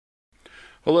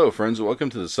Hello friends, welcome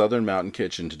to the Southern Mountain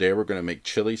Kitchen. Today we're going to make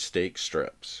chili steak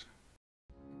strips.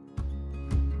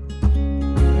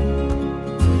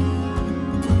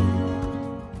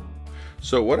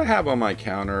 So what I have on my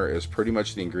counter is pretty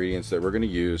much the ingredients that we're going to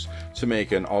use to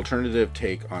make an alternative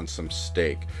take on some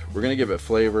steak. We're going to give it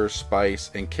flavor, spice,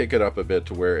 and kick it up a bit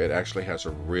to where it actually has a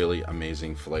really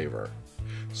amazing flavor.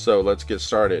 So let's get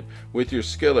started. With your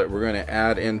skillet, we're going to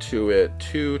add into it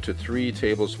 2 to 3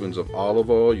 tablespoons of olive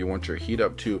oil. You want your heat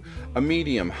up to a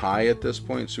medium high at this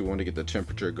point, so we want to get the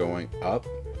temperature going up.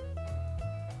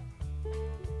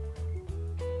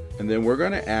 And then we're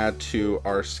going to add to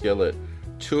our skillet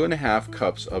 2.5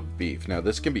 cups of beef. Now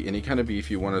this can be any kind of beef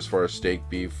you want, as far as steak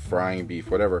beef, frying beef,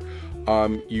 whatever.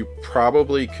 You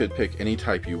probably could pick any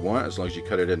type you want as long as you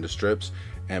cut it into strips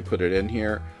and put it in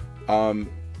here.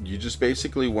 You just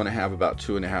basically want to have about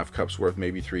 2.5 cups worth,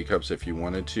 maybe 3 cups if you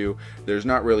wanted to. There's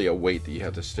not really a weight that you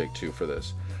have to stick to for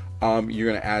this. You're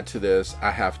going to add to this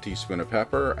a half teaspoon of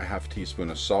pepper, a half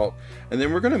teaspoon of salt, and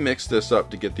then we're going to mix this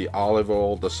up to get the olive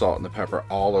oil, the salt, and the pepper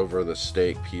all over the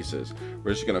steak pieces.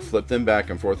 We're just going to flip them back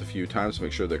and forth a few times to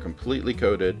make sure they're completely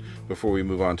coated before we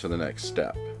move on to the next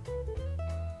step.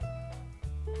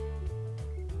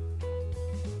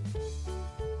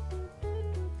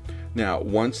 Now,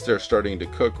 once they're starting to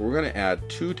cook, we're going to add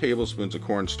 2 tablespoons of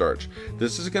cornstarch.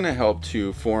 This is going to help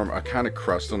to form a kind of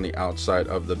crust on the outside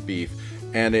of the beef,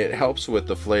 and it helps with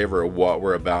the flavor of what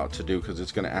we're about to do because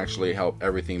it's going to actually help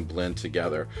everything blend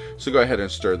together. So go ahead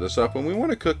and stir this up, and we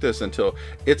want to cook this until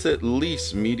it's at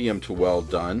least medium to well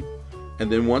done.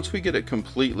 And then once we get it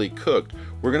completely cooked,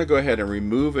 we're going to go ahead and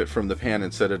remove it from the pan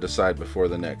and set it aside before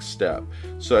the next step.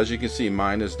 So as you can see,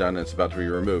 mine is done and it's about to be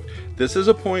removed. This is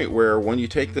a point where when you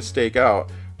take the steak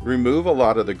out, remove a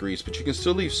lot of the grease, but you can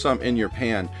still leave some in your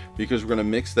pan because we're going to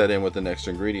mix that in with the next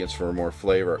ingredients for more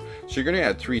flavor. So you're going to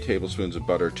add 3 tablespoons of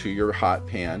butter to your hot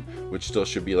pan, which still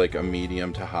should be like a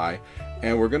medium to high.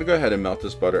 And we're going to go ahead and melt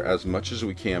this butter as much as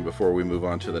we can before we move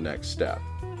on to the next step.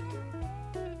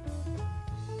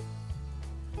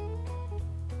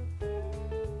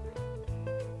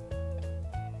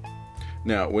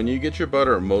 Now, when you get your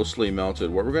butter mostly melted,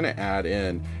 what we're going to add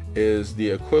in is the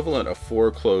equivalent of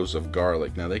 4 cloves of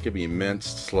garlic. Now, they could be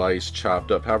minced, sliced, chopped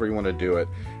up, however you want to do it.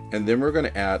 And then we're going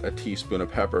to add a teaspoon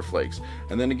of pepper flakes.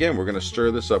 And then again, we're going to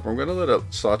stir this up. We're going to let it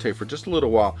saute for just a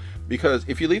little while, because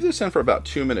if you leave this in for about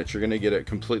 2 minutes, you're going to get it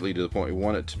completely to the point you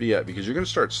want it to be at, because you're going to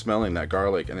start smelling that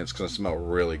garlic and it's going to smell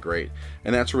really great.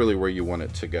 And that's really where you want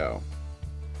it to go.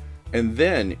 And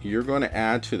then you're going to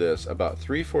add to this about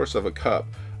 3/4 of a cup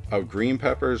of green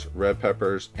peppers, red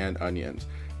peppers, and onions.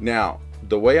 Now,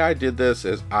 the way I did this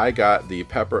is I got the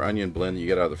pepper onion blend that you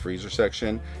get out of the freezer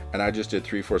section, and I just did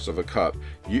 3/4 of a cup.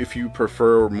 If you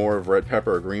prefer more of red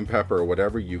pepper or green pepper or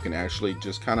whatever, you can actually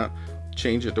just kind of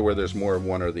change it to where there's more of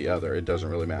one or the other. It doesn't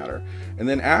really matter. And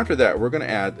then after that, we're going to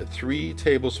add 3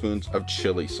 tablespoons of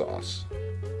chili sauce.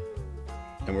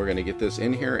 And we're going to get this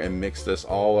in here and mix this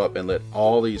all up and let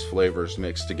all these flavors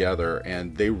mix together,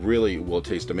 and they really will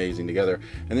taste amazing together.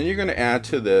 And then you're going to add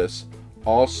to this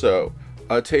also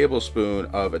a tablespoon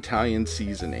of Italian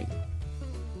seasoning.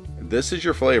 This is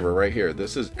your flavor right here.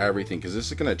 This is everything, because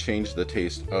this is going to change the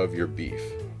taste of your beef.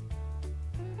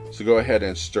 So go ahead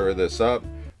and stir this up.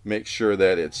 Make sure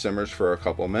that it simmers for a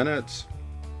couple minutes.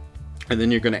 And then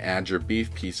you're going to add your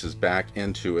beef pieces back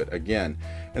into it again.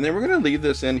 And then we're going to leave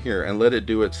this in here and let it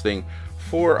do its thing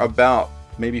for about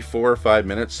maybe 4 or 5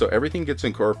 minutes, so everything gets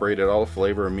incorporated, all the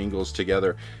flavor mingles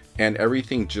together, and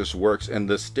everything just works. And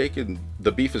the steak and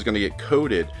the beef is going to get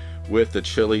coated with the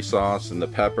chili sauce and the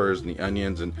peppers and the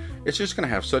onions, and it's just going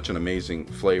to have such an amazing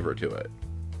flavor to it.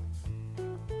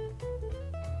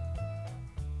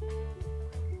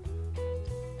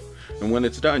 And when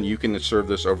it's done, you can serve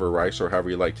this over rice or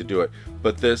however you like to do it.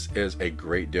 But this is a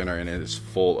great dinner, and it is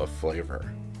full of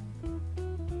flavor.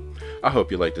 I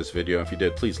hope you liked this video. If you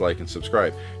did, please like and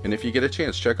subscribe. And if you get a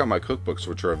chance, check out my cookbooks,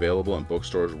 which are available in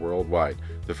bookstores worldwide.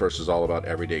 The first is all about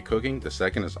everyday cooking. The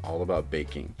second is all about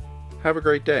baking. Have a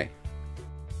great day.